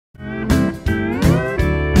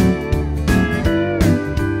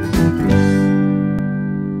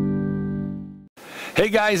Hey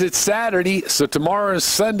guys, it's Saturday, so tomorrow is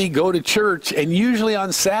Sunday, go to church, and usually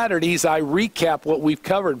on Saturdays I recap what we've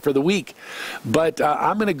covered for the week. But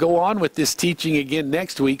I'm going to go on with this teaching again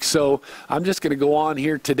next week, so I'm just going to go on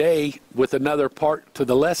here today with another part to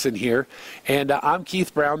the lesson here. And I'm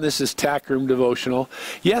Keith Brown, this is Tack Room Devotional.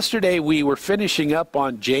 Yesterday we were finishing up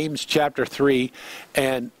on James chapter 4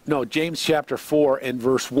 and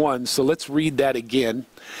verse 1, so let's read that again.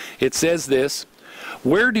 It says this: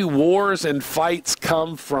 "Where do wars and fights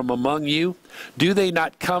come from among you? Do they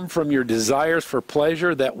not come from your desires for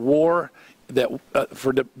pleasure the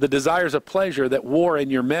desires of pleasure that war in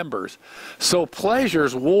your members?" So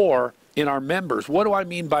pleasures war in our members. What do I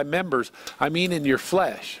mean by members? I mean in your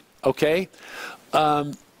flesh. Okay?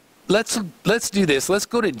 Let's do this. Let's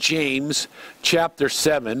go to James chapter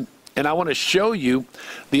 7. And I want to show you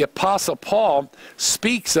the Apostle Paul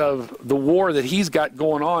speaks of the war that he's got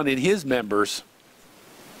going on in his members.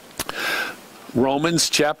 Romans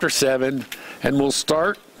chapter 7, and we'll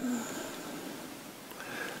start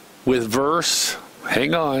with verse,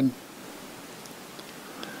 hang on,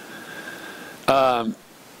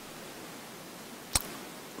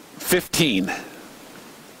 15.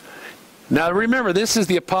 Now remember, this is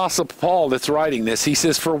the Apostle Paul that's writing this. He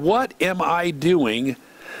says, For what I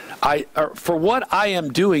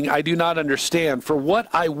am doing, I do not understand. For what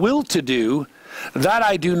I will to do, that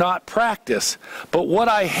I do not practice. But what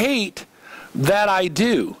I hate, that I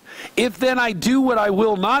do. If then I do what I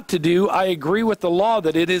will not to do, I agree with the law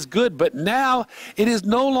that it is good. But now it is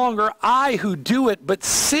no longer I who do it, but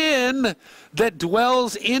sin that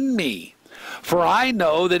dwells in me. For I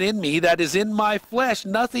know that in me, that is in my flesh,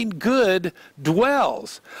 nothing good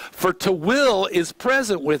dwells. For to will is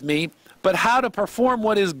present with me, but how to perform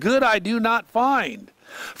what is good I do not find.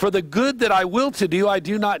 For the good that I will to do I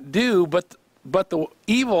do not do, but the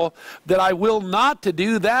evil that I will not to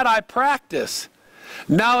do, that I practice.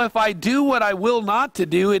 Now if I do what I will not to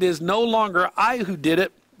do, it is no longer I who did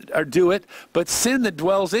it, or do it, but sin that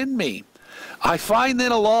dwells in me. I find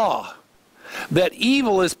then a law, that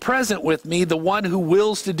evil is present with me, the one who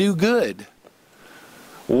wills to do good.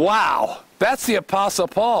 Wow, that's the Apostle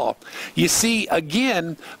Paul. You see,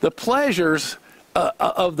 again, the pleasures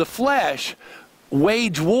of the flesh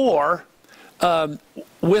wage war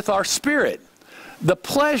with our spirit. The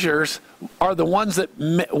pleasures are the ones that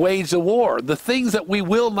wage the war. The things that we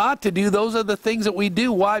will not to do, those are the things that we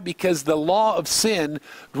do. Why? Because the law of sin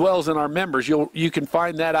dwells in our members. You can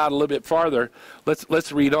find that out a little bit farther.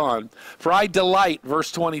 Let's read on. For I delight,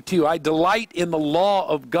 verse 22, I delight in the law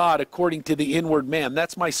of God according to the inward man.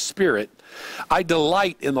 That's my spirit. I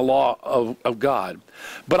delight in the law of God.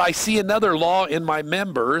 But I see another law in my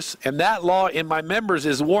members, and that law in my members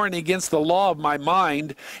is warring against the law of my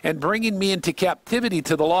mind and bringing me into captivity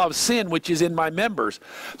to the law of sin, which is in my members.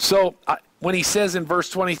 So when he says in verse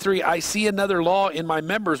 23, I see another law in my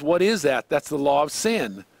members, what is that? That's the law of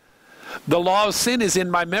sin. The law of sin is in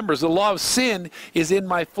my members. The law of sin is in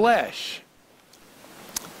my flesh.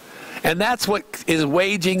 And that's what is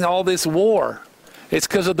waging all this war. It's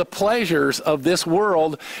because of the pleasures of this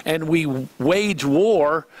world, and we wage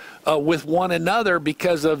war with one another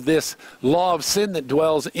because of this law of sin that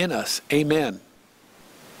dwells in us. Amen.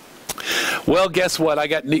 Well, guess what? I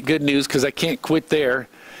got good news, because I can't quit there.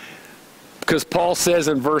 Because Paul says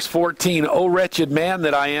in verse 14, O wretched man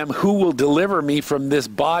that I am, who will deliver me from this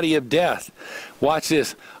body of death? Watch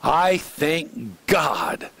this. I thank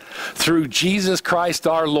God through Jesus Christ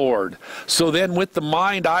our Lord. So then with the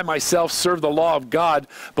mind I myself serve the law of God,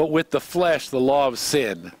 but with the flesh the law of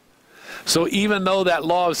sin. So even though that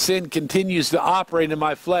law of sin continues to operate in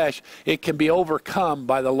my flesh, it can be overcome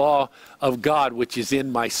by the law of God, which is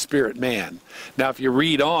in my spirit man. Now if you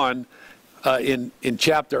read on in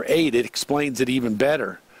chapter 8, it explains it even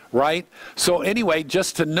better, right? So anyway,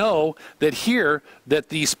 just to know that here, that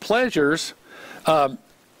these pleasures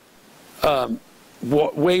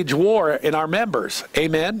wage war in our members.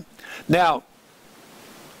 Amen? Now,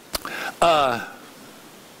 I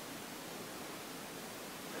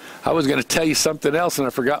was going to tell you something else and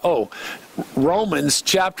I forgot. Oh, Romans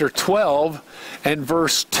chapter 12 and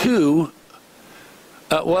verse 2.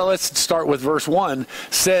 Well, let's start with verse 1.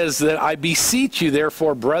 Says that I beseech you,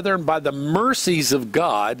 therefore, brethren, by the mercies of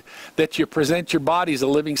God, that you present your bodies a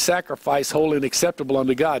living sacrifice, holy and acceptable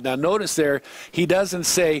unto God. Now, notice there, he doesn't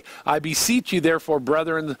say, I beseech you, therefore,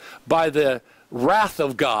 brethren, by the wrath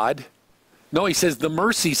of God. No, he says the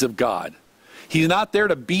mercies of God. He's not there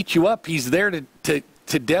to beat you up. He's there to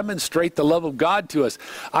to demonstrate the love of God to us.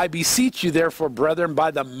 I beseech you, therefore, brethren,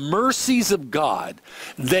 by the mercies of God,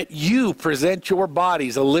 that you present your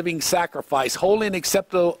bodies a living sacrifice, holy and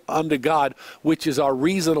acceptable unto God, which is our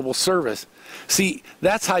reasonable service. See,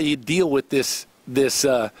 that's how you deal with this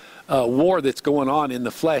war that's going on in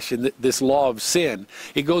the flesh and this law of sin.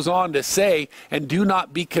 It goes on to say, and do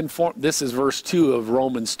not be conformed. This is verse 2 of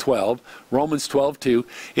Romans 12. Romans 12:2.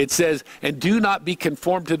 It says, and do not be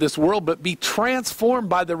conformed to this world, but be transformed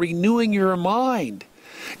by the renewing of your mind.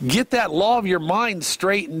 Get that law of your mind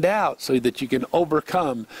straightened out so that you can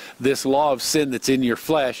overcome this law of sin that's in your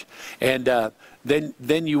flesh. And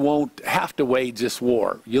then you won't have to wage this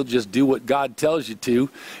war. You'll just do what God tells you to,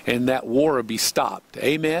 and that war will be stopped.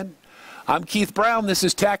 Amen? I'm Keith Brown. This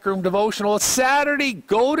is Tack Room Devotional. It's Saturday.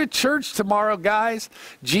 Go to church tomorrow, guys.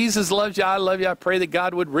 Jesus loves you. I love you. I pray that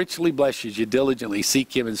God would richly bless you as you diligently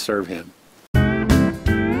seek Him and serve Him.